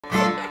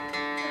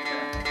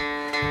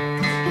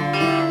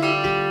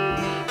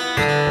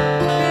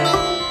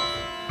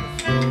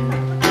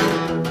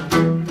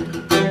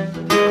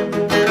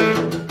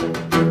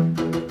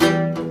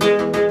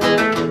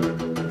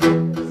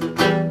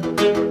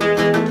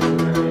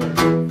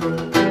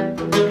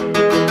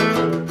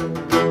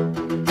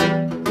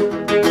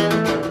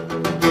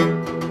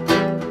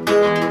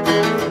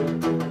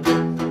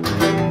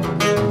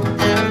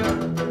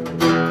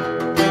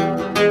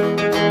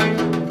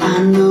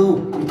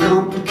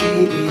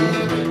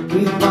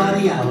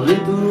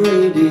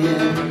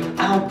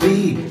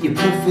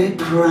your perfect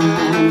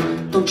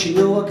crime. Don't you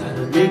know I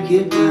gotta make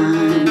it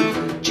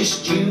mine?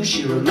 Just use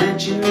your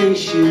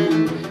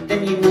imagination,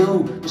 then you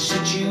know the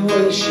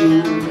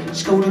situation.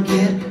 It's gonna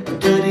get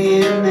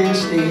dirty and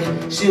nasty.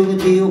 Seal the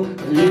deal,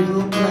 a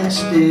little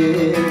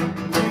plastic.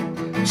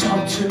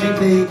 Talk to me,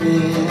 baby,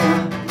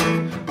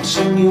 what's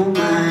on your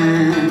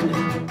mind?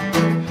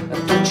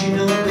 Don't you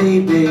know,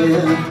 baby,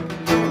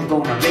 I'm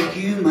gonna make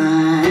you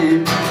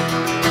mine.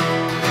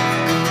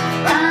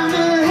 I'm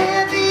a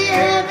heavy,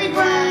 heavy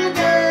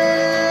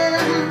grinder,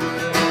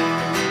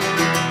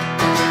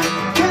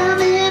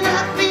 coming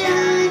up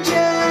behind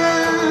you,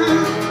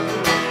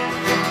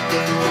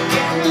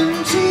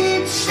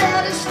 guaranteed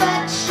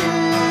satisfaction,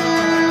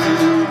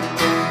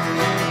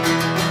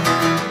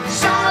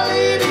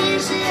 solid,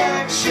 easy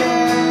action.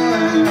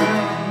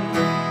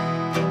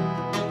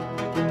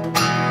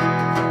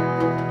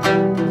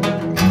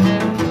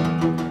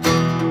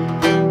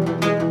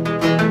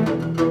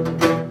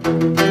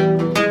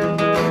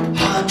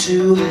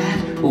 To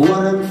hide what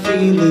I'm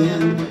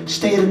feeling,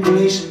 state of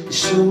grace is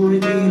so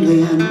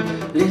revealing.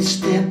 Let's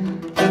step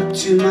up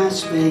to my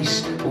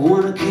space. I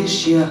wanna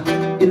kiss you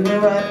in the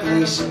right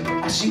place.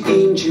 I see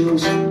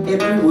angels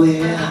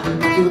everywhere.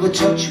 I feel the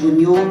touch when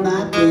you're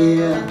not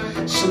there.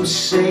 Some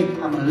say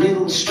I'm a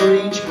little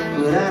strange,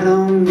 but I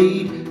don't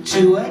need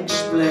to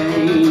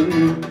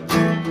explain.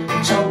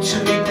 Talk to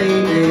me,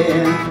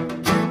 baby,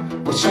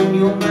 what's on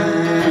your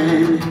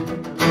mind?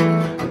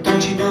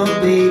 Don't you know,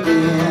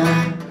 baby,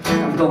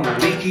 I'm gonna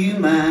make you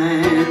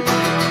mine.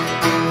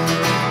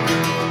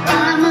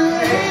 I'm a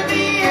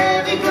heavy,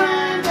 heavy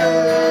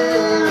grinder,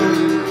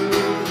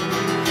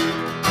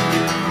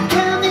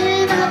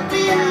 coming up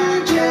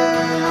behind you,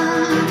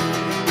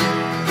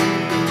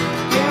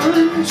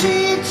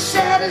 guaranteed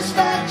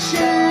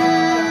satisfaction,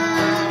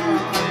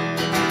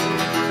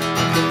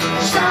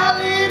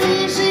 solid,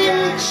 easy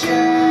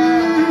action.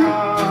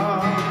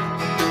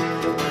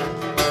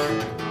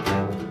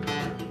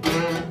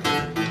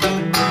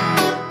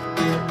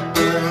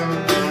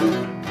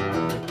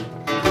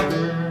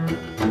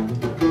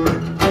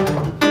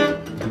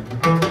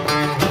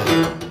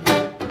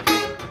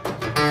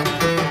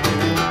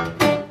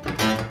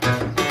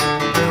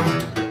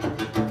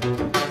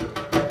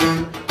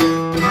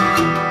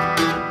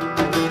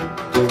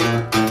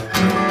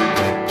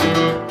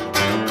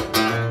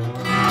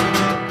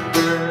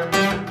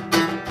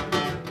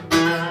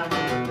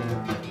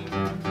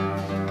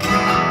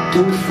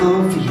 Don't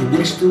fall for your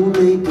next door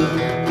neighbor.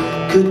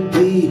 Could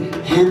be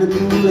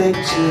Hannibal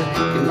Lecter.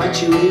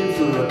 Invite you in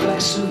for a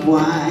glass of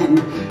wine.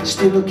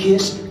 Still a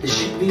kiss that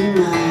should be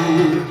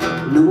mine.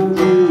 No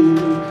room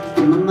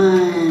in my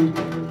mind,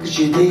 'cause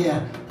you're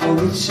there all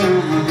the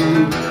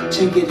time.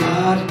 Take it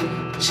hard,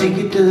 take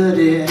it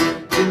dirty.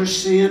 You're a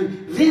sin,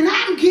 then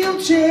I'm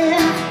guilty.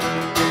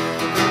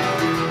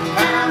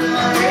 I'm a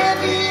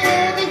heavy,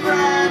 heavy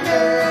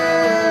grinder,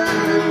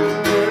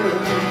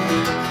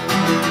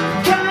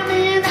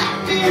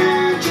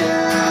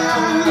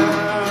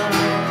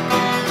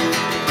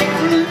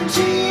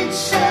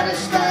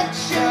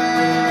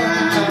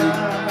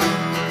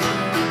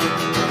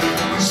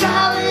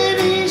 solid,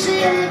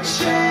 easy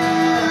action.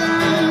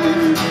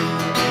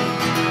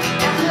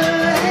 I'm a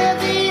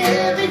heavy,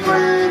 heavy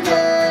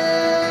grinder,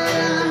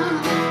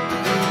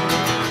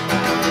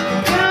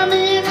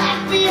 coming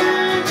up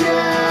behind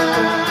you,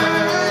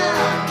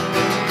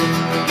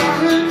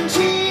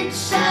 guaranteed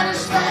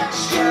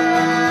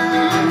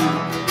satisfaction,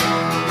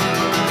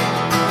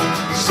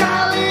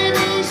 solid,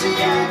 easy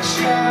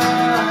action.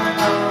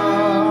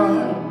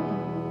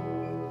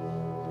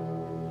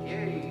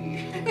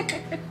 Yay!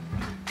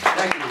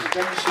 Thank you,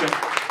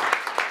 sir.